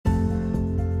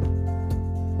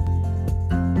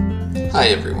Hi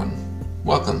everyone,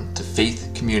 welcome to Faith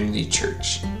Community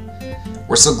Church.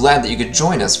 We're so glad that you could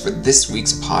join us for this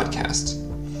week's podcast.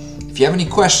 If you have any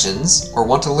questions or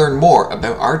want to learn more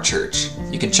about our church,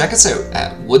 you can check us out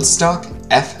at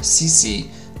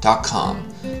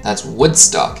woodstockfcc.com. That's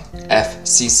Woodstock,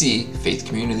 Faith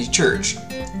Community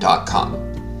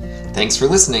Church.com. Thanks for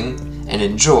listening and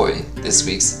enjoy this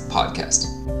week's podcast.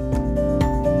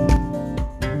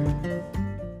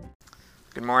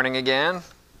 Good morning again.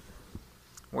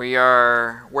 We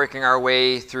are working our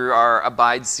way through our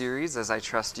Abide series, as I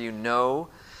trust you know.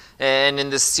 And in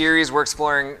this series, we're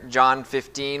exploring John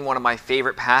 15, one of my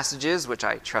favorite passages, which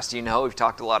I trust you know. We've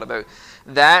talked a lot about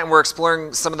that. And we're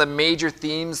exploring some of the major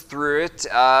themes through it,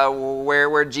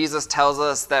 where Jesus tells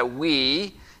us that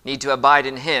we need to abide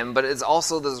in him. But it's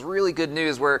also this really good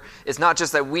news where it's not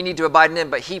just that we need to abide in him,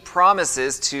 but he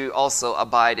promises to also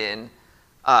abide in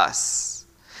us.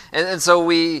 And so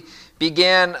we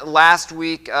began last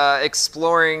week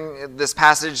exploring this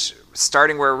passage,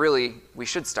 starting where really we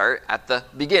should start, at the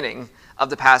beginning of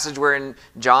the passage, where in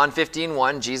John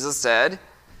 15:1, Jesus said,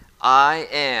 "I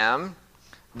am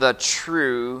the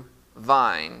true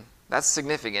vine." That's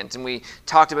significant, and we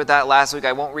talked about that last week.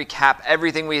 I won't recap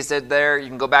everything we said there. You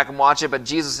can go back and watch it, but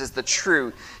Jesus is the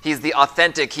true. He's the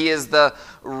authentic. He is the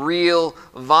real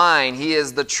vine. He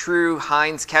is the true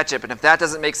Heinz ketchup. And if that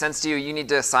doesn't make sense to you, you need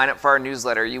to sign up for our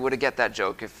newsletter. You would have get that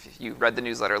joke if you read the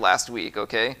newsletter last week,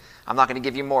 okay? I'm not going to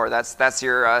give you more. That's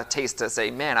your taste to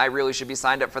say, man, I really should be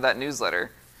signed up for that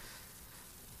newsletter.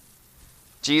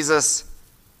 Jesus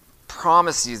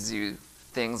promises you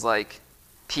things like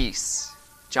peace.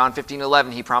 John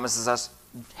 15:11, he promises us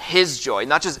his joy,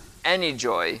 not just any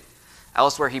joy.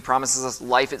 Elsewhere, he promises us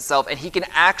life itself, and he can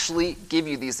actually give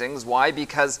you these things. Why?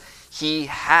 Because he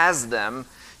has them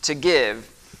to give.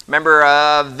 Remember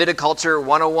Viticulture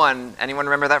 101? Anyone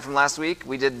remember that from last week?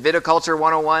 We did Viticulture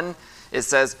 101. It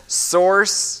says,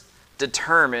 source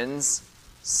determines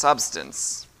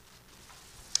substance.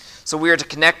 So we are to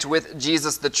connect with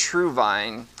Jesus, the true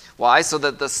vine. Why? So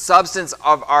that the substance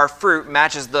of our fruit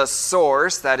matches the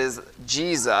source, that is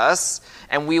Jesus,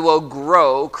 and we will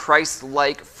grow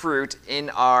Christ-like fruit in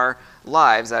our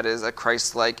lives. That is a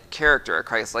Christ-like character, a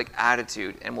Christ-like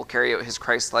attitude, and we'll carry out his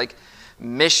Christ-like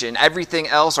mission. Everything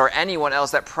else or anyone else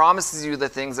that promises you the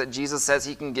things that Jesus says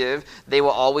he can give, they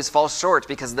will always fall short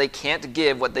because they can't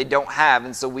give what they don't have.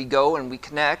 And so we go and we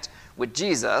connect with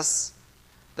Jesus,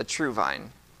 the true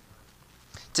vine.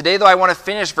 Today, though, I want to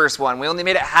finish verse 1. We only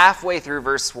made it halfway through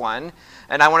verse 1,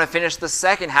 and I want to finish the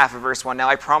second half of verse 1. Now,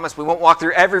 I promise we won't walk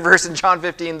through every verse in John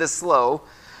 15 this slow,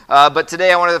 but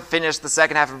today I want to finish the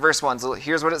second half of verse 1. So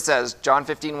here's what it says. John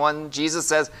 15:1, Jesus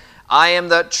says, "I am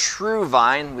the true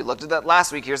vine." We looked at that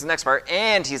last week. Here's the next part.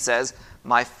 And he says,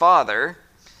 "My Father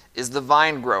is the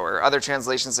vine grower." Other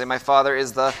translations say, "My Father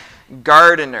is the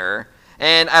gardener."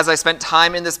 And as I spent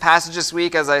time in this passage this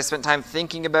week, as I spent time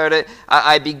thinking about it,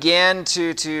 I began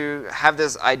to have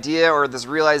this idea or this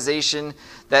realization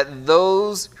that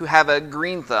those who have a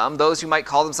green thumb, those who might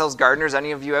call themselves gardeners,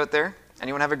 any of you out there?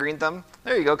 Anyone have a green thumb?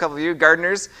 There you go, a couple of you,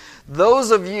 gardeners. Those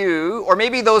of you, or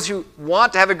maybe those who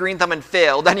want to have a green thumb and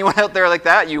failed. Anyone out there like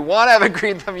that? You want to have a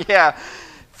green thumb? Yeah.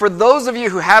 For those of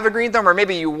you who have a green thumb, or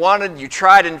maybe you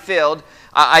tried and failed,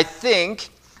 I think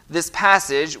this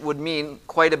passage would mean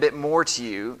quite a bit more to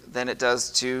you than it does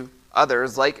to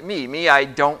others like me. I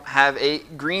don't have a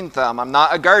green thumb. I'm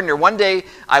not a gardener. One day,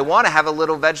 I want to have a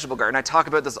little vegetable garden. I talk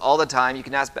about this all the time. You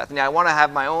can ask Bethany. I want to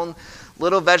have my own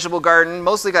little vegetable garden.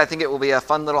 Mostly I think it will be a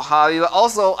fun little hobby. But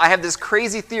also, I have this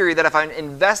crazy theory that if I'm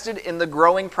invested in the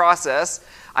growing process,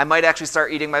 I might actually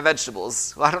start eating my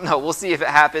vegetables. Well, I don't know. We'll see if it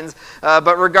happens.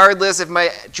 But regardless, if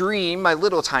my dream, my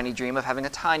little tiny dream of having a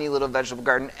tiny little vegetable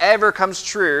garden ever comes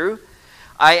true,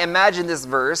 I imagine this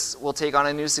verse will take on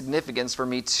a new significance for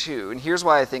me too. And here's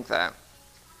why I think that.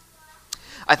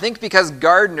 I think because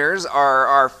gardeners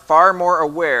are far more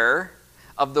aware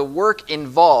of the work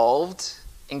involved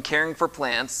in caring for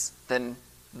plants than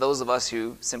those of us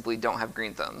who simply don't have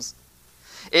green thumbs.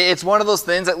 It's one of those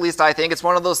things, at least I think, it's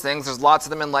one of those things, there's lots of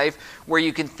them in life, where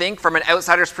you can think from an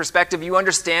outsider's perspective, you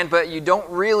understand, but you don't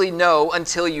really know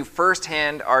until you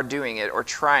firsthand are doing it or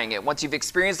trying it. Once you've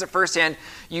experienced it firsthand,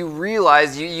 you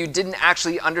realize you didn't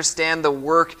actually understand the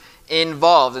work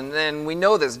involved. And then we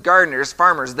know this, gardeners,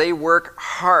 farmers, they work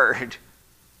hard.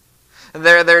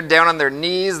 They're down on their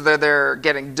knees, they're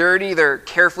getting dirty, they're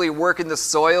carefully working the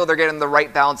soil, they're getting the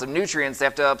right balance of nutrients, they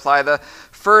have to apply the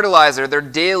fertilizer, they're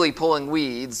daily pulling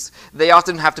weeds. They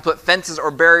often have to put fences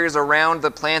or barriers around the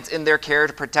plants in their care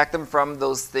to protect them from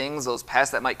those things, those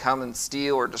pests that might come and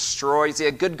steal or destroy. You see,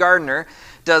 a good gardener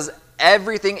does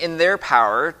everything in their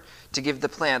power to give the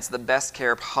plants the best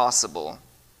care possible.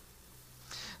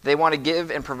 They want to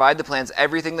give and provide the plants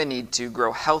everything they need to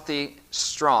grow healthy,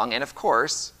 strong, and of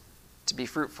course, to be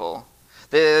fruitful.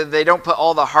 They don't put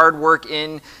all the hard work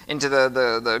into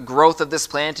the growth of this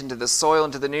plant, into the soil,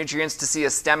 into the nutrients to see a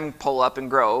stem pull up and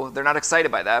grow. They're not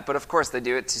excited by that, but of course they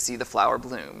do it to see the flower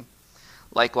bloom.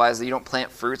 Likewise, you don't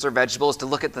plant fruits or vegetables to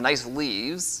look at the nice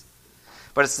leaves,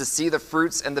 but it's to see the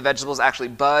fruits and the vegetables actually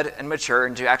bud and mature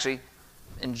and to actually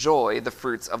enjoy the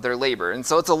fruits of their labor. And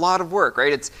so it's a lot of work,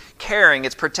 right? It's caring,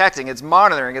 it's protecting, it's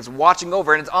monitoring, it's watching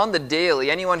over, and it's on the daily.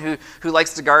 Anyone who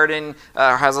likes to garden,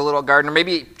 has a little garden, or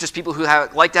maybe just people who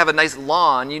like to have a nice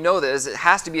lawn, you know this. It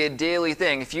has to be a daily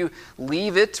thing. If you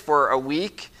leave it for a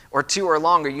week or two or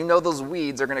longer, you know those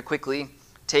weeds are going to quickly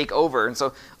take over. And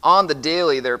so on the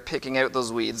daily, they're picking out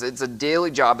those weeds. It's a daily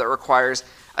job that requires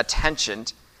attention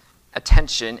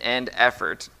and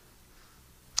effort.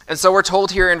 And so we're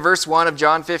told here in verse 1 of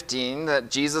John 15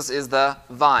 that Jesus is the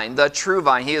vine, the true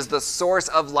vine. He is the source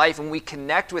of life, and we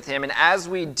connect with him. And as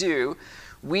we do,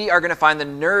 we are going to find the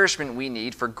nourishment we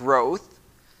need for growth,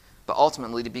 but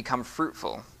ultimately to become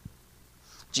fruitful.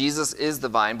 Jesus is the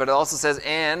vine, but it also says,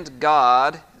 and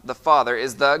God, the Father,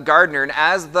 is the gardener. And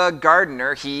as the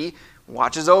gardener, he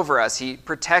watches over us. He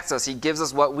protects us. He gives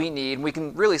us what we need. And we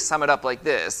can really sum it up like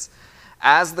this.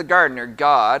 As the gardener,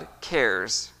 God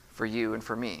cares for you and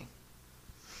for me.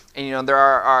 And there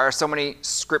are so many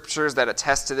scriptures that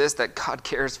attest to this, that God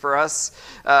cares for us,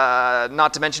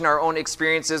 not to mention our own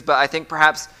experiences, but I think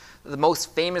perhaps the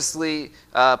most famously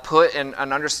put and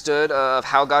understood of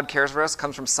how God cares for us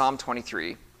comes from Psalm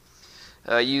 23.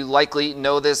 You likely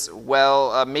know this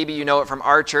well. Maybe you know it from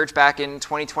our church. Back in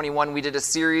 2021, we did a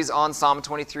series on Psalm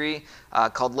 23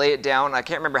 called Lay It Down. I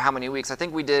can't remember how many weeks. I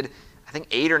think we did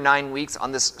 8 or 9 weeks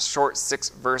on this short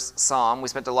 6-verse psalm. We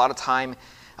spent a lot of time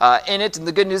in it, and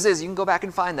the good news is you can go back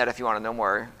and find that if you want to know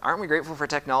more. Aren't we grateful for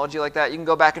technology like that? You can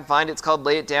go back and find it. It's called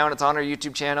Lay It Down. It's on our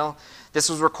YouTube channel. This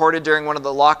was recorded during one of the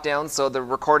lockdowns, so the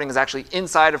recording is actually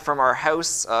inside from our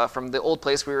house, from the old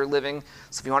place we were living.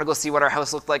 So if you want to go see what our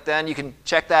house looked like then, you can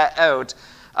check that out.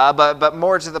 But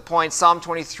more to the point, Psalm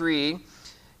 23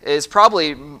 is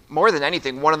probably, more than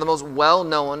anything, one of the most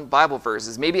well-known Bible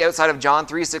verses. Maybe outside of John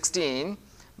 3:16,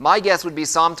 my guess would be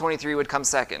Psalm 23 would come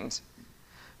second.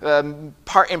 In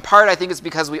part, I think it's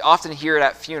because we often hear it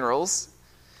at funerals,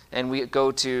 and we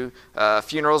go to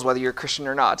funerals whether you're a Christian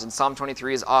or not, and Psalm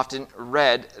 23 is often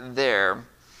read there.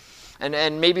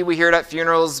 And maybe we hear it at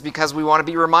funerals because we want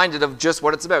to be reminded of just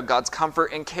what it's about, God's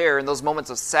comfort and care. In those moments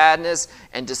of sadness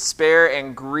and despair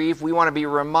and grief, we want to be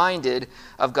reminded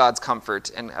of God's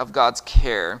comfort and of God's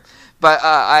care. But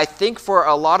I think for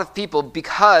a lot of people,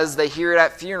 because they hear it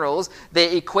at funerals,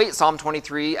 they equate Psalm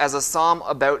 23 as a psalm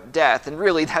about death. And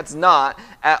really, that's not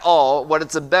at all what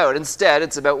it's about. Instead,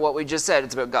 it's about what we just said.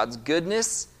 It's about God's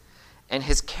goodness and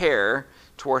his care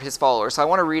toward his followers. So I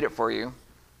want to read it for you.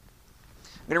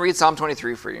 I'm going to read Psalm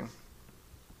 23 for you. It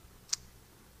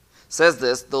says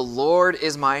this, "The Lord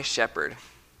is my shepherd.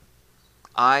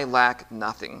 I lack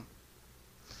nothing.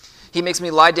 He makes me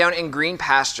lie down in green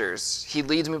pastures. He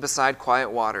leads me beside quiet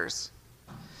waters.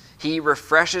 He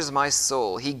refreshes my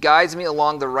soul. He guides me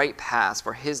along the right paths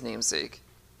for his name's sake.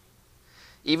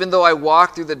 Even though I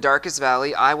walk through the darkest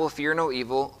valley, I will fear no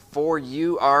evil, for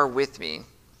you are with me.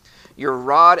 Your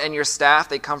rod and your staff,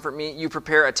 they comfort me. You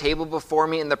prepare a table before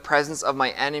me in the presence of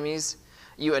my enemies.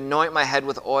 You anoint my head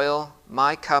with oil.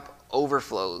 My cup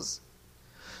overflows.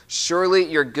 Surely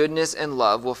your goodness and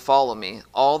love will follow me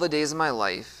all the days of my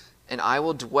life, and I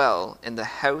will dwell in the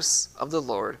house of the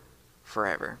Lord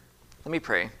forever." Let me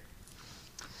pray.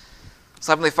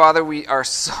 So, Heavenly Father, we are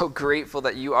so grateful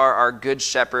that you are our good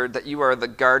shepherd, that you are the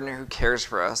gardener who cares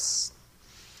for us.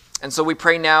 And so we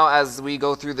pray now as we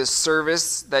go through this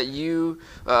service that you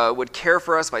would care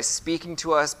for us by speaking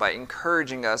to us, by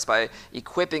encouraging us, by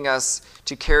equipping us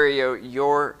to carry out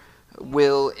your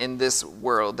will in this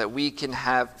world, that we can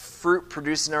have fruit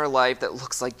produced in our life that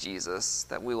looks like Jesus,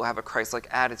 that we will have a Christ-like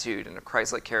attitude and a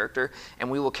Christ-like character, and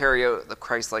we will carry out the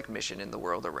Christ-like mission in the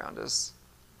world around us.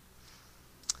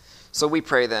 So we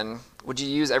pray then, would you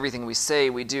use everything we say,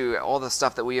 we do, all the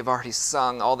stuff that we have already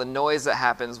sung, all the noise that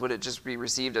happens, would it just be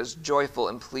received as joyful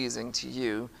and pleasing to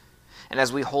you? And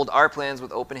as we hold our plans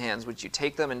with open hands, would you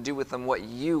take them and do with them what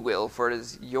you will, for it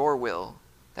is your will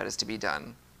that is to be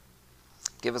done.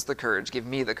 Give us the courage, give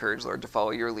me the courage, Lord, to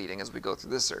follow your leading as we go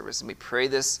through this service. And we pray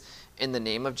this in the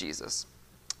name of Jesus.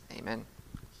 Amen.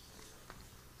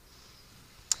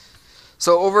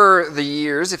 So over the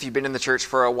years, if you've been in the church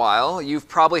for a while, you've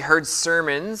probably heard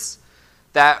sermons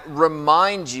that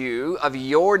remind you of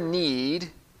your need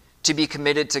to be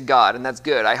committed to God, and that's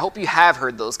good. I hope you have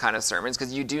heard those kind of sermons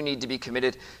because you do need to be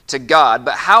committed to God.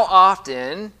 But how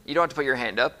often, you don't have to put your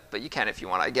hand up, but you can if you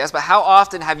want, I guess, but how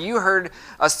often have you heard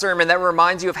a sermon that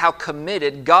reminds you of how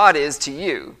committed God is to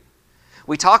you?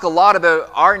 We talk a lot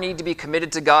about our need to be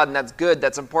committed to God, and that's good,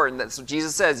 that's important. That's what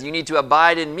Jesus says. You need to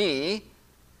abide in me.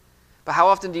 But how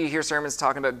often do you hear sermons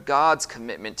talking about God's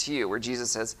commitment to you, where Jesus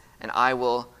says, and I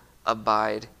will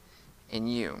abide in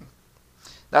you?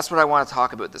 That's what I want to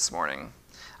talk about this morning.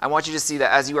 I want you to see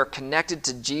that as you are connected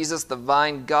to Jesus, the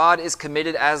vine, God is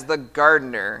committed as the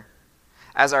gardener,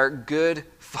 as our good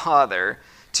Father,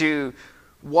 to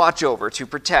watch over, to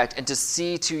protect, and to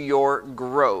see to your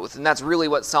growth. And that's really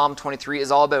what Psalm 23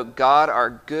 is all about. God,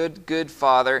 our good, good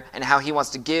Father, and how he wants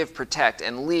to give, protect,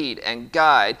 and lead, and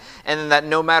guide. And then that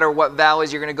no matter what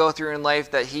valleys you're going to go through in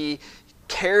life, that he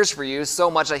cares for you so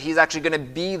much that he's actually going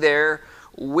to be there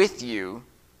with you.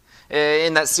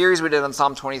 In that series we did on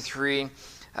Psalm 23,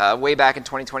 way back in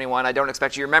 2021, I don't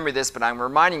expect you to remember this, but I'm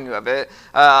reminding you of it.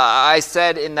 I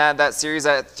said in that series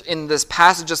that in this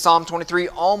passage of Psalm 23,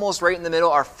 almost right in the middle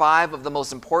are 5 of the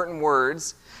most important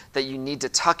words that you need to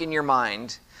tuck in your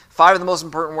mind. 5 of the most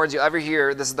important words you'll ever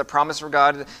hear. This is the promise from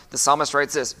God. The psalmist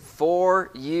writes this: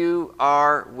 "For you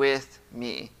are with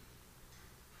me."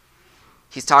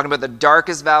 He's talking about the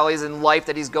darkest valleys in life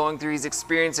that he's going through. He's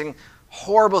experiencing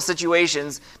horrible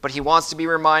situations, but he wants to be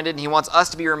reminded, and he wants us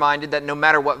to be reminded that no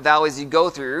matter what valleys you go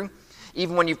through,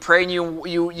 even when you pray and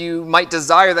you might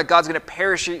desire that God's going to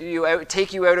parachute you out,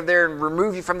 take you out of there and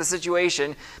remove you from the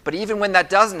situation, but even when that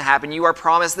doesn't happen, you are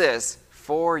promised this: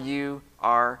 for you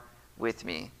are with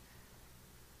me.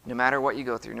 No matter what you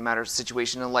go through, no matter the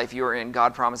situation in life you are in,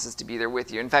 God promises to be there with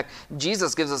you. In fact,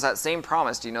 Jesus gives us that same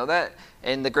promise. Do you know that?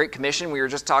 In the Great Commission, we were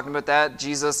just talking about that.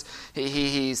 Jesus,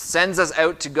 he sends us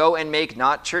out to go and make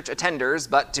not church attenders,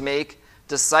 but to make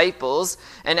disciples.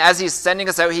 And as he's sending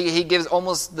us out, he gives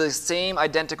almost the same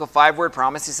identical 5-word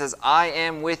promise. He says, I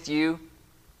am with you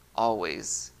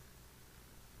always.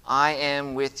 I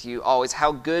am with you always.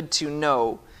 How good to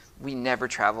know we never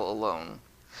travel alone.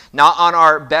 Not on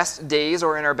our best days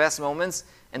or in our best moments,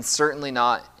 and certainly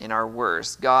not in our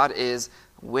worst. God is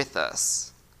with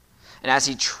us. And as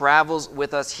he travels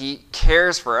with us, he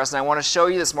cares for us. And I want to show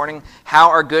you this morning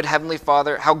how good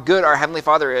our Heavenly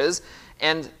Father is,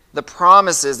 and the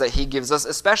promises that he gives us.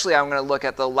 Especially, I'm going to look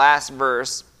at the last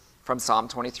verse from Psalm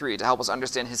 23 to help us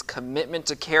understand his commitment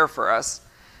to care for us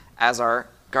as our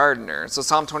gardener. So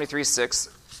Psalm 23:6,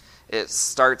 it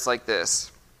starts like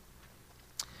this: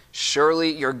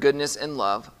 "Surely your goodness and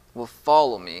love will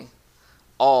follow me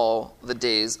all the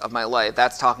days of my life."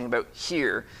 That's talking about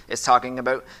here. It's talking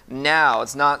about now.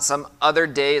 It's not some other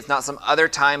day. It's not some other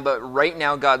time. But right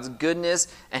now, God's goodness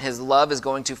and his love is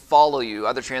going to follow you.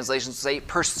 Other translations say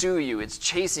pursue you. It's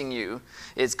chasing you.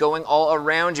 It's going all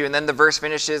around you. And then the verse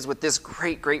finishes with this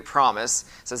great, great promise.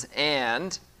 It says,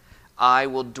 "And I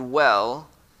will dwell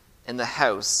in the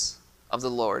house of the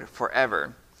Lord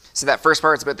forever." So that first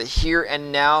part is about the here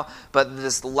and now, but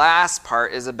this last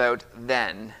part is about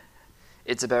then.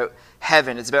 It's about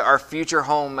heaven. It's about our future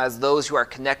home as those who are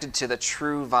connected to the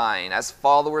true vine. As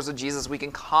followers of Jesus, we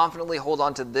can confidently hold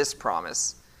on to this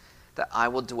promise, that I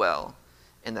will dwell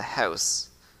in the house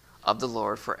of the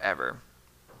Lord forever.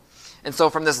 And so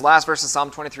from this last verse of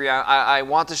Psalm 23, I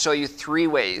want to show you 3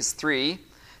 ways. Three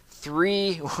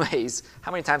ways.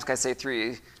 How many times can I say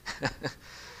 3?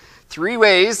 3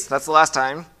 ways, that's the last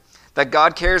time, that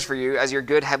God cares for you as your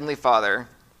good Heavenly Father,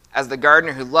 as the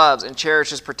gardener who loves and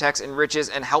cherishes, protects, enriches,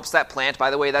 and helps that plant.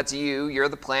 By the way, that's you. You're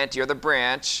the plant. You're the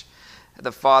branch.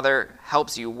 The Father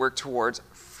helps you work towards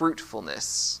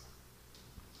fruitfulness.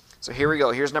 So here we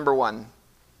go. Here's number 1.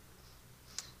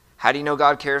 How do you know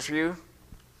God cares for you?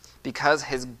 Because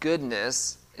his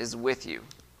goodness is with you.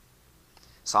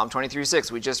 Psalm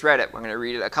 23:6, we just read it. We're going to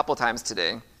read it a couple times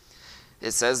today.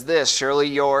 It says this: "Surely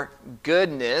your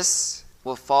goodness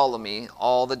will follow me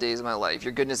all the days of my life."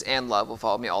 Your goodness and love will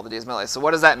follow me all the days of my life. So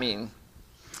what does that mean?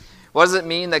 What does it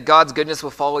mean that God's goodness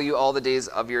will follow you all the days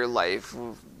of your life?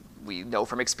 We know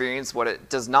from experience what it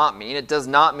does not mean. It does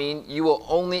not mean you will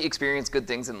only experience good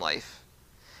things in life.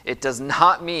 It does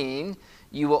not mean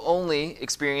you will only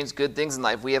experience good things in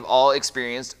life. We have all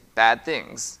experienced bad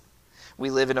things. We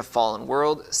live in a fallen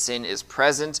world. Sin is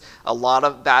present. A lot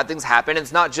of bad things happen.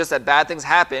 It's not just that bad things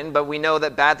happen, but we know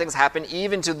that bad things happen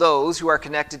even to those who are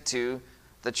connected to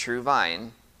the true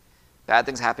vine. Bad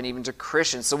things happen even to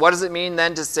Christians. So what does it mean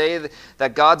then to say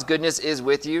that God's goodness is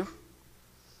with you?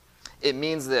 It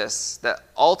means this, that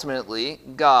ultimately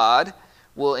God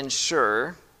will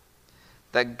ensure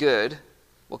that good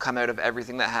will come out of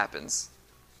everything that happens.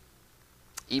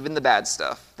 even the bad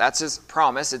stuff. That's his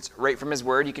promise. It's right from his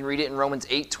word. You can read it in Romans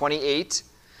 8:28. It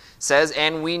says,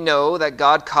 and we know that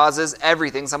God causes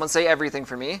everything. Someone say everything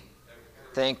for me.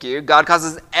 Thank you. God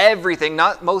causes everything,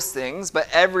 not most things, but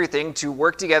everything to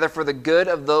work together for the good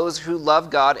of those who love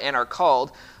God and are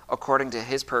called according to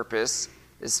his purpose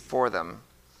is for them.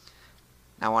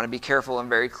 Now, I want to be careful and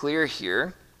very clear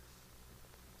here.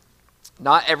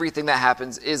 Not everything that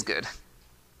happens is good.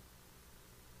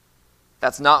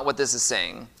 That's not what this is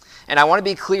saying. And I want to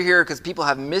be clear here because people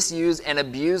have misused and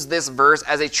abused this verse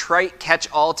as a trite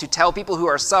catch-all to tell people who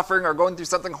are suffering or going through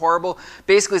something horrible,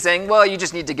 basically saying, well, you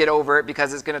just need to get over it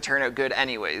because it's going to turn out good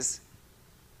anyways.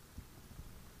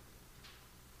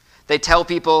 They tell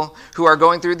people who are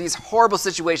going through these horrible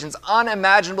situations,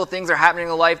 unimaginable things are happening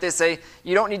in life. They say,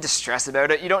 you don't need to stress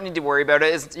about it. You don't need to worry about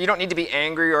it. You don't need to be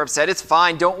angry or upset. It's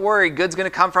fine. Don't worry. Good's going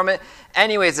to come from it.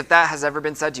 Anyways, if that has ever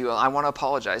been said to you, I want to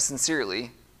apologize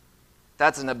sincerely.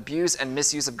 That's an abuse and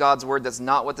misuse of God's word. That's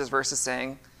not what this verse is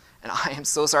saying. And I am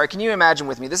so sorry. Can you imagine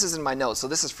with me? This is in my notes, so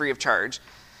this is free of charge.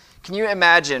 Can you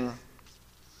imagine,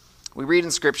 we read in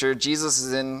Scripture, Jesus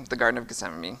is in the Garden of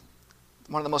Gethsemane,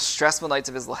 one of the most stressful nights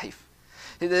of his life.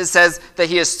 It says that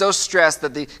he is so stressed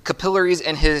that the capillaries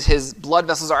in his blood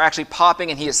vessels are actually popping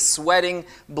and he is sweating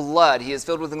blood. He is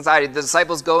filled with anxiety. The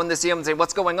disciples go and they see him and say,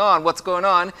 what's going on? What's going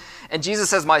on? And Jesus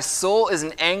says, my soul is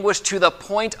in anguish to the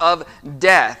point of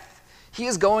death. He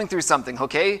is going through something,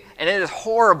 okay? And it is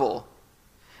horrible.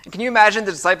 And can you imagine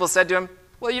the disciples said to him,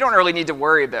 well, you don't really need to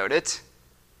worry about it.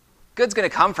 Good's going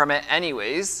to come from it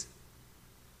anyways.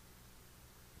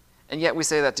 And yet we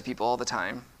say that to people all the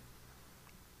time.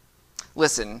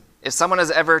 Listen, if someone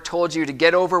has ever told you to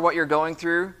get over what you're going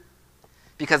through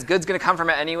because good's going to come from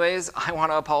it anyways, I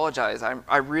want to apologize.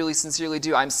 I really sincerely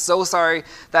do. I'm so sorry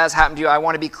that has happened to you. I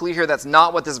want to be clear here. That's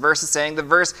not what this verse is saying. The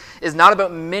verse is not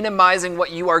about minimizing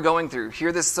what you are going through.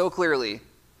 Hear this so clearly.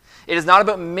 It is not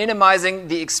about minimizing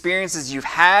the experiences you've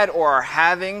had or are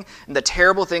having, and the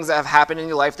terrible things that have happened in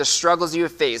your life, the struggles you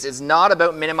have faced. It's not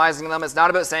about minimizing them. It's not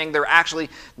about saying they're actually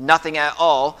nothing at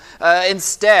all.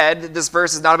 Instead, this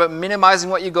verse is not about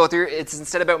minimizing what you go through. It's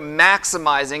instead about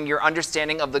maximizing your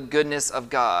understanding of the goodness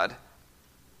of God.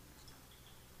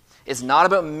 It's not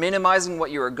about minimizing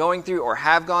what you are going through or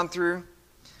have gone through,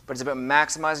 but it's about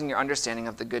maximizing your understanding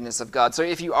of the goodness of God. So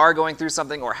if you are going through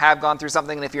something or have gone through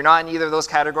something, and if you're not in either of those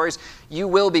categories, you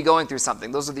will be going through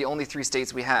something. Those are the only three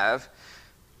states we have.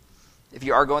 If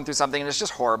you are going through something and it's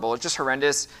just horrible, it's just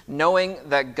horrendous, knowing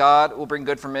that God will bring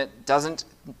good from it doesn't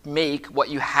make what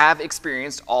you have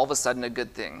experienced all of a sudden a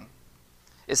good thing.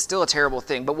 It's still a terrible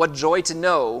thing. But what joy to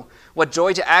know, what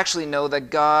joy to actually know that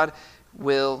God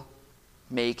will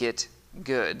make it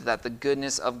good, that the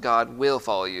goodness of God will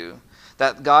follow you.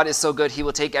 That God is so good, he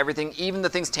will take everything, even the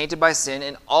things tainted by sin,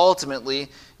 and ultimately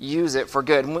use it for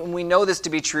good. When we know this to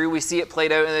be true, we see it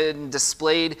played out and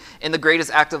displayed in the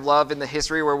greatest act of love in the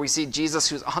history, where we see Jesus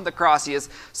who's on the cross. He is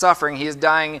suffering, he is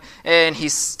dying, and he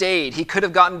stayed. He could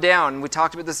have gotten down. We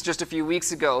talked about this just a few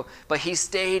weeks ago, but he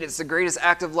stayed. It's the greatest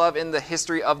act of love in the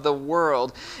history of the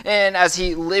world. And as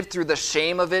he lived through the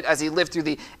shame of it, as he lived through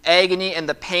the agony and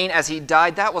the pain as he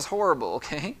died, that was horrible,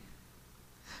 okay?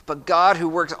 But God, who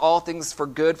works all things for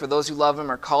good for those who love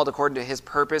him, are called according to his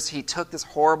purpose. He took this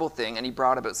horrible thing and he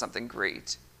brought about something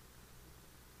great.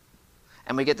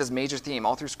 And we get this major theme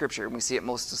all through Scripture, and we see it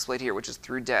most displayed here, which is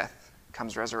through death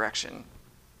comes resurrection.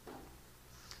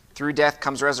 Through death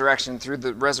comes resurrection. Through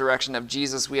the resurrection of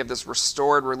Jesus, we have this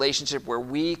restored relationship where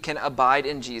we can abide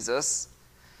in Jesus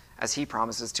as he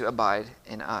promises to abide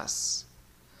in us.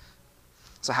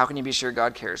 So how can you be sure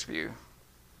God cares for you?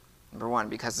 Number one,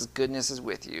 because his goodness is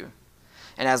with you.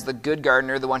 And as the good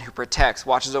gardener, the one who protects,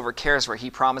 watches over, cares for, he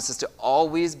promises to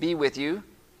always be with you.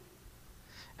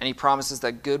 And he promises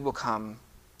that good will come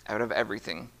out of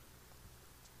everything.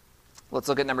 Let's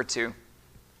look at number two.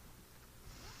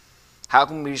 How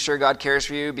can we be sure God cares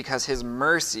for you? Because his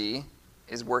mercy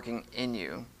is working in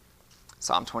you.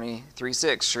 Psalm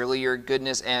 23:6, surely your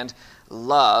goodness and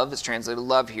love, it's translated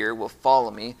love here, will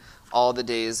follow me all the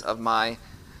days of my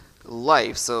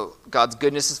life. So God's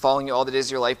goodness is following you all the days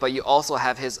of your life, but you also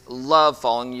have his love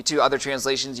following you too. Other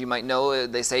translations you might know,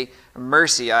 they say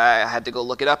mercy. I had to go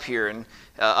look it up here, and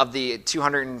of the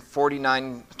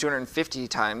 250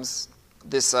 times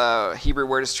this Hebrew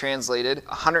word is translated,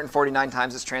 149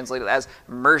 times it's translated as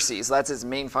mercy. So that's its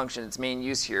main function, its main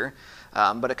use here.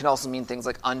 But it can also mean things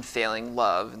like unfailing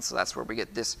love, and so that's where we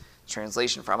get this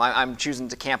translation from. I'm choosing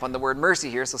to camp on the word mercy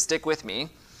here, so stick with me.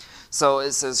 So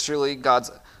it says, surely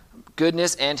God's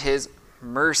goodness and his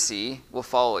mercy will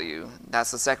follow you.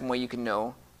 That's the second way you can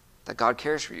know that God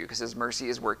cares for you, because his mercy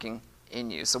is working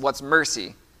in you. So what's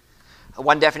mercy?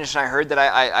 One definition I heard that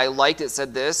I liked, it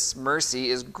said this: mercy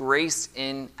is grace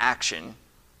in action.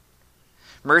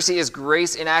 Mercy is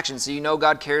grace in action. So you know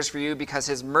God cares for you because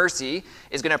his mercy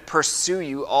is going to pursue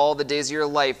you all the days of your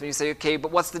life. And you say, okay,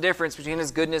 but what's the difference between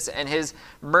his goodness and his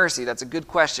mercy? That's a good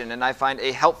question. And I find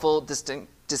a helpful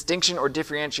distinction or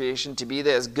differentiation to be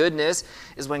this: goodness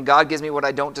is when God gives me what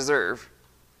I don't deserve.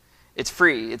 It's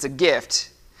free. It's a gift.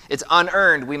 It's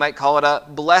unearned. We might call it a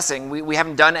blessing. We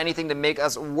haven't done anything to make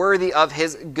us worthy of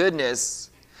his goodness.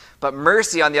 But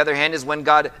mercy, on the other hand, is when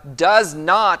God does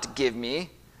not give me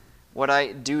what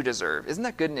I do deserve. Isn't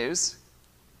that good news?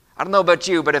 I don't know about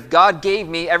you, but if God gave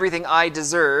me everything I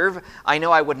deserve, I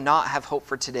know I would not have hope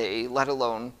for today, let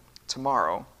alone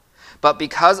tomorrow. But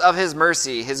because of his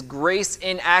mercy, his grace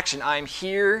in action, I'm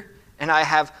here and I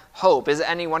have hope. Is it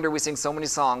any wonder we sing so many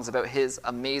songs about his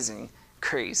amazing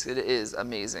grace? It is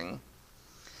amazing.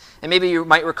 And maybe you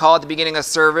might recall at the beginning of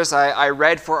service, I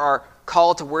read for our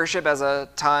call to worship as a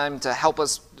time to help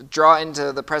us draw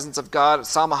into the presence of God,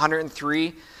 Psalm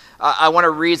 103. I want to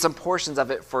read some portions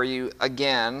of it for you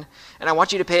again, and I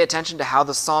want you to pay attention to how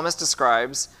the psalmist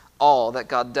describes all that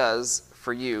God does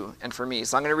for you and for me.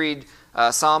 So I'm going to read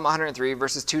Psalm 103,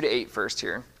 verses 2 to 8 first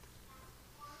here.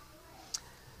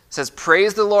 It says,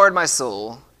 "Praise the Lord, my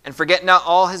soul, and forget not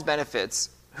all his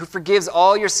benefits, who forgives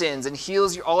all your sins and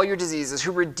heals all your diseases,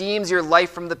 who redeems your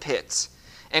life from the pit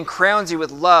and crowns you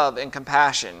with love and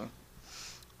compassion,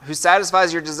 who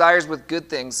satisfies your desires with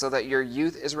good things so that your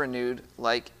youth is renewed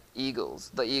like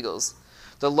the eagles.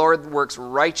 The Lord works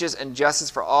righteous and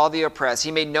justice for all the oppressed. He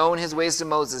made known his ways to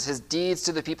Moses, his deeds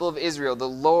to the people of Israel. The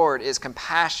Lord is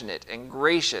compassionate and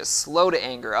gracious, slow to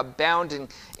anger, abounding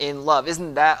in love."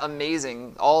 Isn't that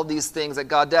amazing? All these things that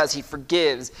God does. He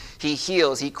forgives, he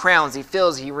heals, he crowns, he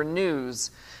fills, he renews,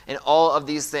 and all of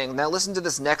these things. Now listen to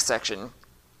this next section,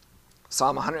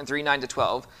 Psalm 103, 9 to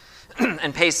 12,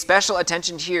 and pay special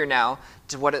attention here now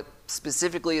to what it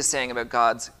specifically is saying about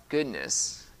God's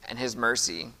goodness and his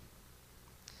mercy.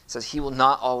 It says, "He will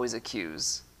not always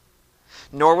accuse,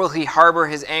 nor will he harbor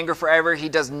his anger forever. He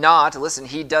does not," listen,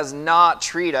 "he does not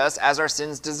treat us as our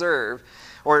sins deserve,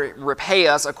 or repay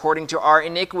us according to our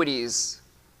iniquities.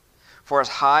 For as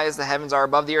high as the heavens are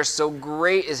above the earth, so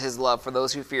great is his love for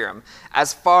those who fear him.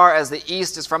 As far as the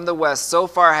east is from the west, so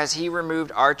far has he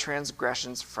removed our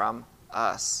transgressions from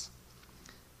us."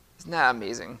 Isn't that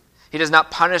amazing? He does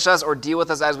not punish us or deal with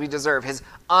us as we deserve. His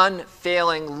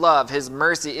unfailing love, his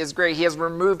mercy is great. He has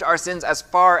removed our sins as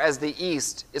far as the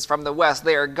east is from the west.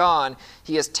 They are gone.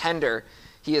 He is tender.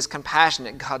 He is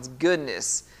compassionate. God's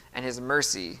goodness and his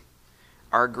mercy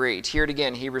are great. Hear it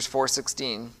again, Hebrews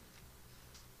 4:16.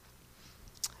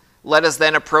 "Let us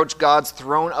then approach God's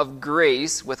throne of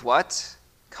grace with" what?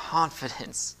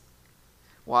 "Confidence."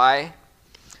 Why?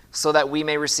 "So that we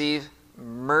may receive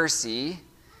mercy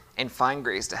and find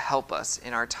grace to help us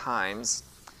in our times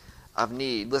of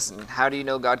need." Listen, how do you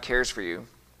know God cares for you?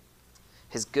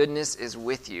 His goodness is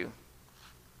with you.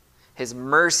 His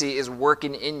mercy is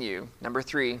working in you. Number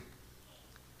 3,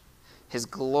 his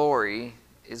glory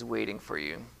is waiting for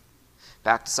you.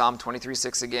 Back to Psalm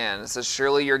 23:6 again. It says,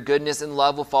 "Surely your goodness and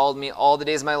love will follow me all the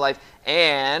days of my life,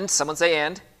 and," someone say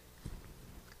 "and."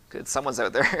 Good, someone's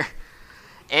out there.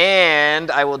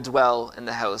 "And I will dwell in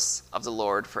the house of the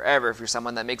Lord forever." If you're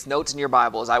someone that makes notes in your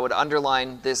Bibles, I would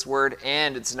underline this word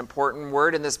 "and." It's an important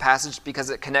word in this passage because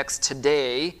it connects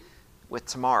today with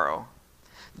tomorrow.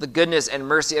 The goodness and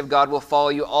mercy of God will follow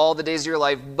you all the days of your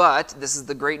life, but this is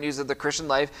the great news of the Christian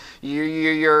life.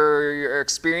 Your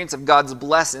experience of God's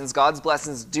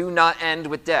blessings do not end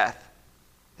with death.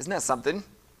 Isn't that something?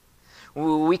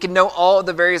 We can know all of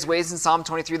the various ways in Psalm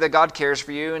 23 that God cares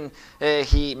for you, and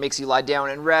he makes you lie down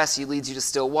and rest. He leads you to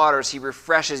still waters. He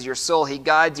refreshes your soul. He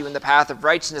guides you in the path of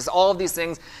righteousness. All of these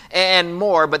things and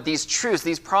more, but these truths,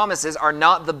 these promises are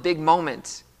not the big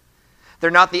moment.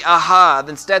 They're not the aha.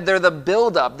 Instead, they're the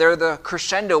build-up. They're the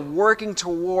crescendo working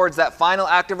towards that final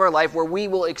act of our life where we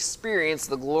will experience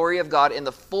the glory of God in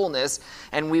the fullness,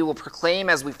 and we will proclaim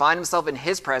as we find himself in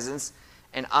his presence,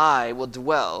 "And I will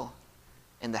dwell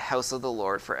in the house of the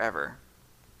Lord forever."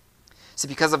 So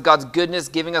because of God's goodness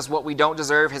giving us what we don't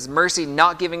deserve, his mercy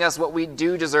not giving us what we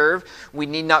do deserve, we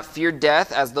need not fear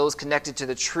death as those connected to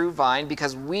the true vine,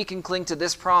 because we can cling to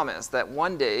this promise that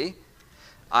one day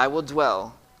I will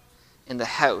dwell in the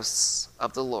house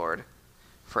of the Lord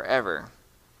forever.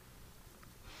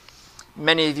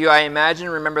 Many of you, I imagine,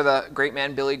 remember the great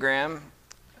man Billy Graham.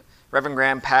 Reverend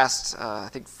Graham passed, I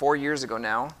think, 4 years ago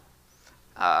now.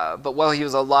 But while he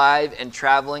was alive and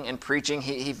traveling and preaching,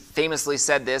 he famously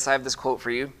said this. I have this quote for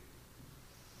you.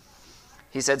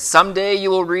 He said, "Someday you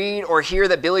will read or hear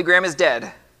that Billy Graham is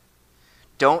dead.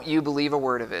 Don't you believe a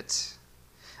word of it.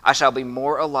 I shall be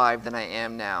more alive than I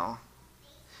am now.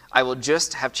 I will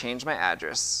just have changed my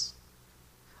address.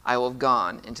 I will have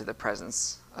gone into the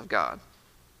presence of God.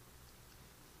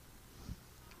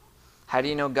 How do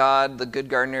you know God, the good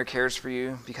gardener, cares for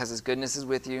you? Because his goodness is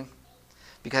with you,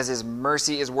 because his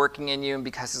mercy is working in you, and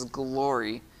because his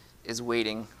glory is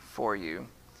waiting for you.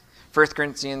 1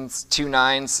 Corinthians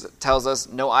 2:9 tells us,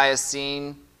 no eye has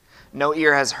seen, no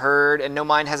ear has heard, and no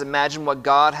mind has imagined what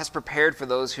God has prepared for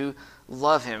those who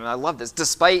love him. And I love this.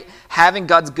 Despite having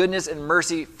God's goodness and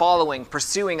mercy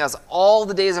pursuing us all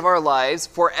the days of our lives,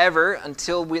 forever,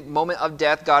 until the moment of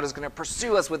death, God is going to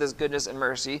pursue us with his goodness and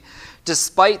mercy.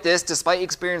 Despite this, despite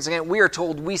experiencing it, we are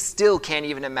told we still can't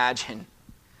even imagine.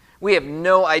 We have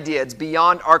no idea. It's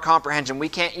beyond our comprehension. We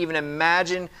can't even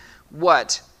imagine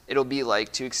what it'll be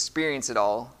like to experience it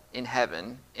all in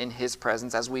heaven, in his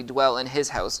presence, as we dwell in his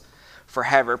house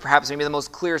forever. Perhaps maybe the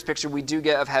most clearest picture we do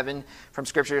get of heaven from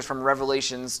Scripture is from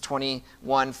Revelations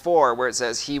 21:4, where it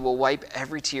says, he will wipe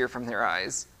every tear from their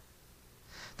eyes.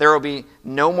 There will be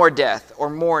no more death, or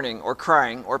mourning, or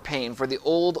crying, or pain, for the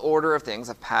old order of things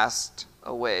have passed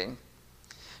away.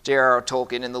 J.R.R.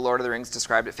 Tolkien in The Lord of the Rings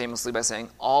described it famously by saying,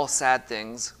 all sad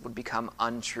things would become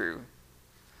untrue.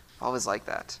 Always like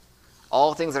that.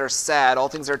 All things that are sad, all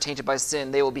things that are tainted by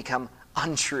sin, they will become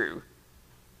untrue.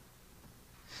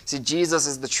 See, Jesus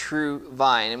is the true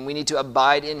vine, and we need to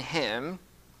abide in him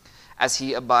as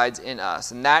he abides in us.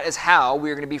 And that is how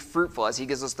we are going to be fruitful, as he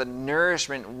gives us the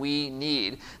nourishment we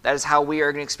need. That is how we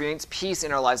are going to experience peace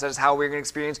in our lives. That is how we are going to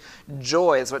experience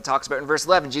joy. That's what it talks about in verse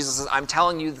 11. Jesus says, I'm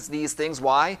telling you these things.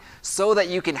 Why? So that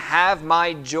you can have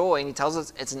my joy. And he tells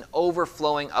us it's an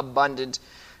overflowing, abundant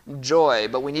joy.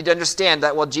 But we need to understand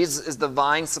that while Jesus is the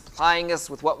vine supplying us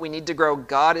with what we need to grow,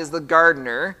 God is the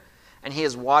gardener, and he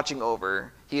is watching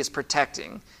over, he is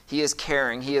protecting, he is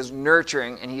caring, he is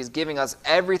nurturing, and he is giving us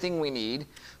everything we need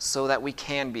so that we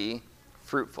can be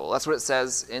fruitful. That's what it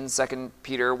says in 2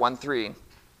 Peter 1:3.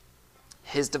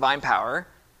 His divine power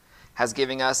has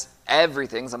given us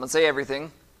everything. Someone say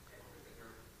everything.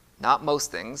 Not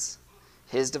most things.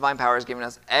 His divine power has given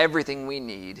us everything we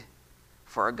need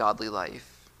for a godly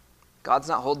life. God's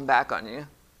not holding back on you.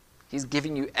 He's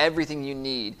giving you everything you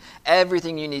need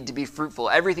to be fruitful,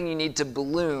 everything you need to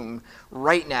bloom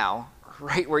right now,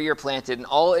 right where you're planted. And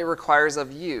all it requires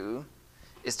of you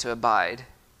is to abide.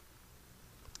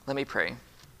 Let me pray.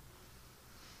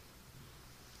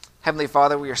 Heavenly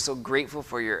Father, we are so grateful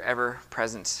for your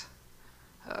ever-present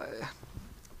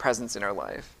presence in our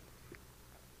life.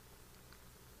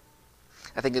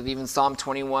 I think of even Psalm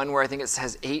 21, where I think it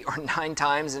says 8 or 9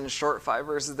 times in a short 5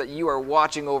 verses that you are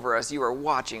watching over us, you are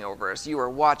watching over us, you are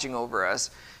watching over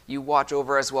us. You watch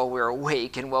over us while we're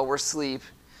awake and while we're asleep.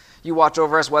 You watch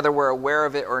over us whether we're aware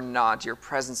of it or not. Your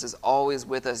presence is always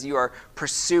with us. You are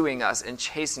pursuing us and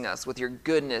chasing us with your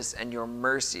goodness and your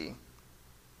mercy.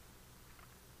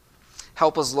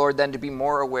 Help us, Lord, then to be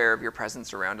more aware of your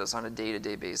presence around us on a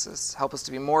day-to-day basis. Help us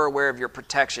to be more aware of your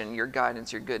protection, your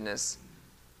guidance, your goodness.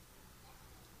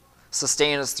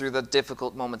 Sustain us through the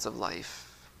difficult moments of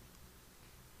life.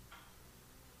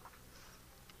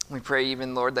 We pray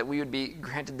even, Lord, that we would be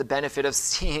granted the benefit of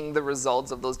seeing the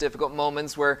results of those difficult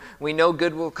moments where we know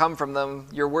good will come from them.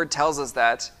 Your word tells us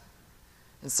that.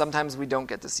 And sometimes we don't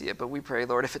get to see it, but we pray,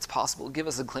 Lord, if it's possible, give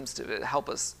us a glimpse of it. Help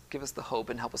us, give us the hope,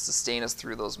 and help us sustain us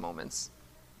through those moments.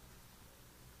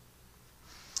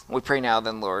 We pray now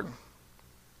then, Lord,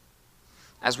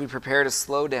 as we prepare to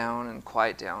slow down and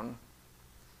quiet down,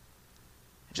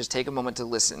 just take a moment to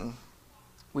listen.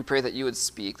 We pray that you would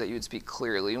speak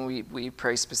clearly. And we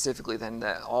pray specifically then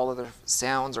that all other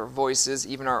sounds or voices,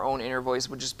 even our own inner voice,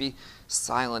 would just be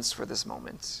silenced for this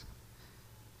moment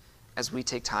as we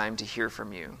take time to hear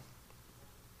from you.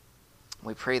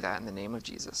 We pray that in the name of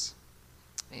Jesus.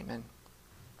 Amen.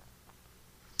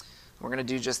 We're going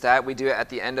to do just that. We do it at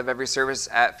the end of every service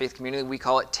at Faith Community. We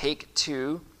call it Take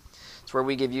Two. Where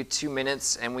we give you 2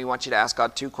 minutes and we want you to ask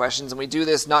God 2 questions. And we do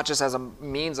this not just as a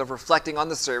means of reflecting on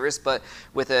the service, but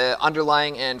with an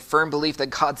underlying and firm belief that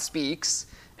God speaks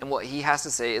and what he has to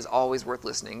say is always worth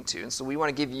listening to. And so we want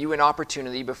to give you an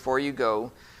opportunity before you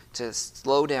go to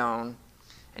slow down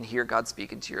and hear God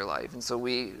speak into your life. And so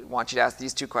we want you to ask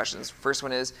these 2 questions. First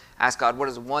one is, ask God, what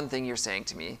is one thing you're saying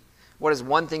to me? What is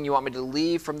one thing you want me to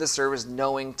leave from this service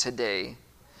knowing today?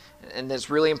 And it's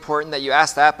really important that you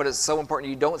ask that, but it's so important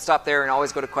you don't stop there and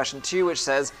always go to question 2, which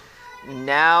says,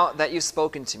 now that you've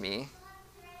spoken to me,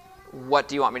 what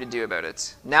do you want me to do about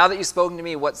it? Now that you've spoken to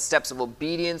me, what steps of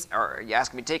obedience are you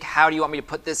asking me to take? How do you want me to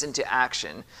put this into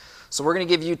action? So we're going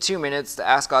to give you 2 minutes to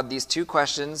ask God these 2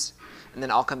 questions. and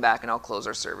then I'll come back and I'll close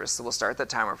our service. So we'll start that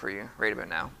timer for you right about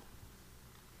now.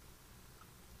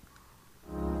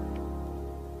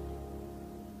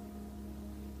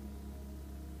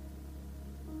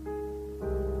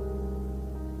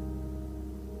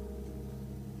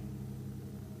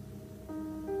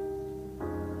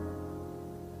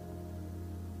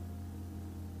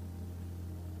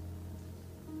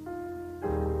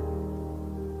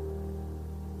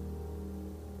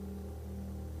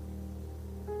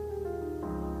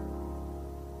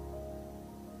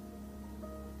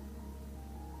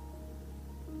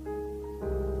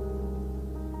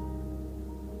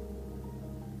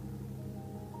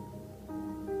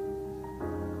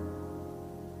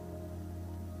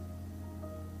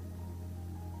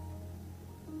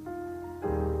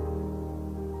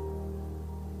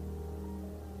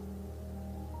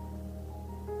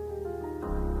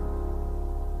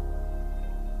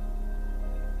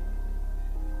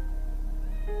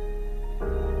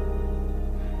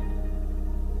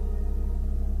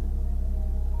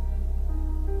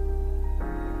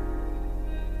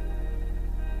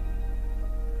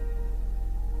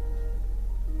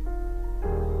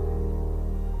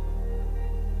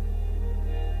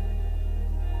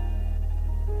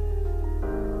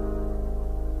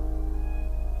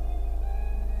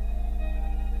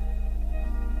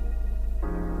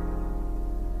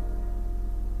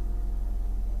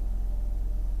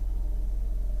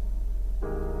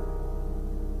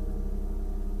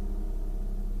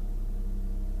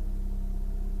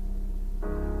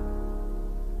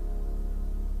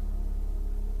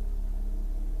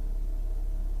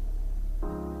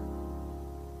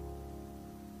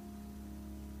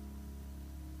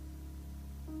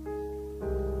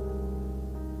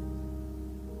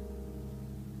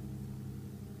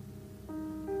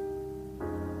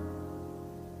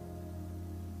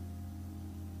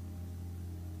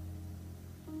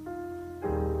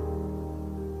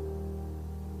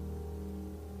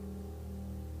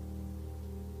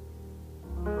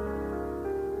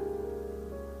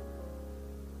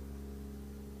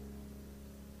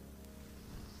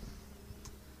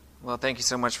 Well, thank you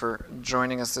so much for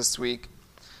joining us this week.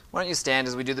 Why don't you stand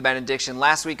as we do the benediction?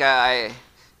 Last week I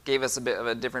gave us a bit of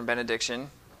a different benediction,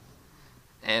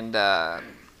 and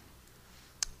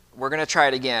we're going to try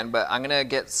it again, but I'm going to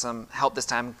get some help this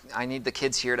time. I need the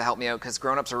kids here to help me out because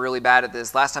grown-ups are really bad at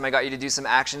this. Last time I got you to do some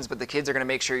actions, but the kids are going to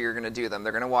make sure you're going to do them.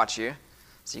 They're going to watch you,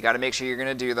 so you got to make sure you're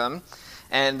going to do them.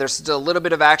 And there's still a little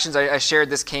bit of actions. I shared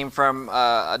this came from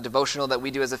a devotional that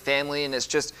we do as a family, and it's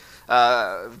just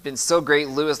been so great.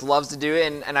 Lewis loves to do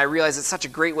it, and I realize it's such a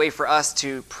great way for us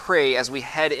to pray as we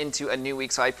head into a new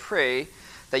week. So I pray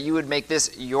that you would make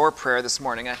this your prayer this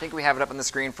morning. I think we have it up on the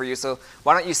screen for you. So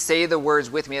why don't you say the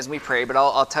words with me as we pray, but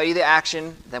I'll tell you the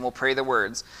action, then we'll pray the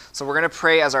words. So we're going to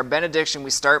pray as our benediction.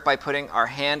 We start by putting our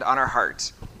hand on our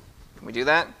heart. Can we do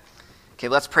that? Okay,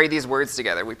 let's pray these words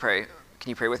together. We pray. Can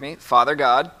you pray with me? Father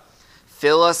God,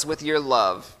 fill us with your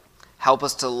love. Help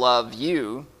us to love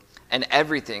you and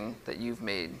everything that you've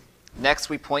made. Next,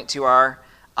 we point to our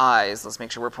eyes. Let's make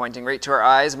sure we're pointing right to our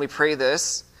eyes, and we pray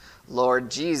this.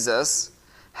 Lord Jesus,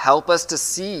 help us to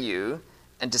see you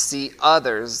and to see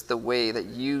others the way that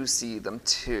you see them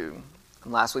too.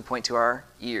 And last, we point to our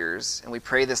ears, and we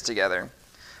pray this together.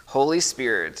 Holy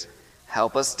Spirit,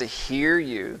 help us to hear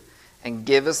you and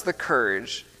give us the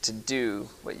courage to do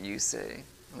what you say.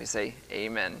 And we say,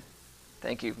 amen.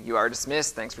 Thank you. You are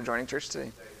dismissed. Thanks for joining church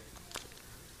today.